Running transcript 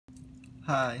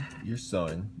Hi, you're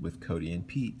sewing with Cody and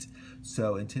Pete.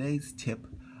 So in today's tip,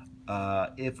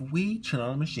 if we turn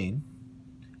on a machine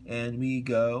and we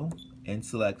go and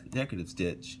select decorative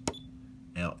stitch,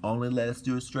 and it'll only let us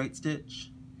do a straight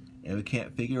stitch, and we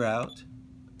can't figure out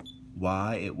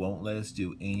why it won't let us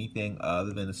do anything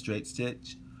other than a straight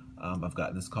stitch. I've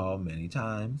gotten this call many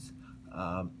times.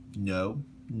 No,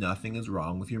 nothing is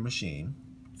wrong with your machine,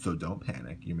 so don't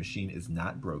panic. Your machine is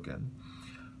not broken.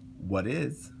 What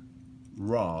is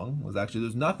wrong was actually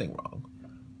there's nothing wrong.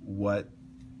 What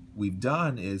we've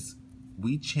done is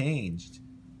we changed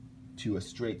to a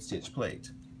straight stitch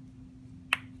plate,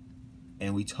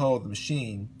 and we told the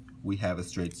machine we have a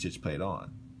straight stitch plate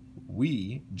on.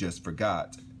 We just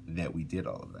forgot that we did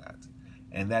all of that,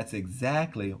 and that's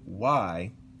exactly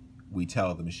why we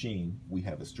tell the machine we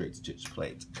have a straight stitch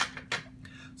plate.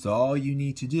 So all you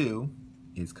need to do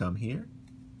is come here,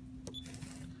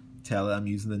 tell it I'm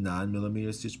using the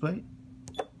 9mm stitch plate,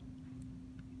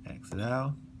 exit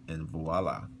out, and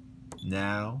voila.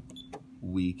 Now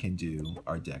we can do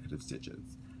our decorative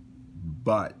stitches.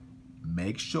 But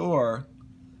make sure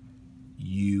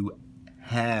you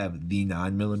have the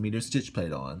 9mm stitch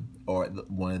plate on, or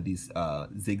one of these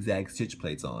zigzag stitch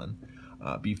plates on,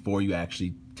 before you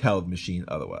actually tell the machine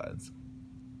otherwise.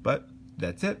 But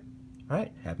that's it. All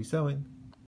right, happy sewing.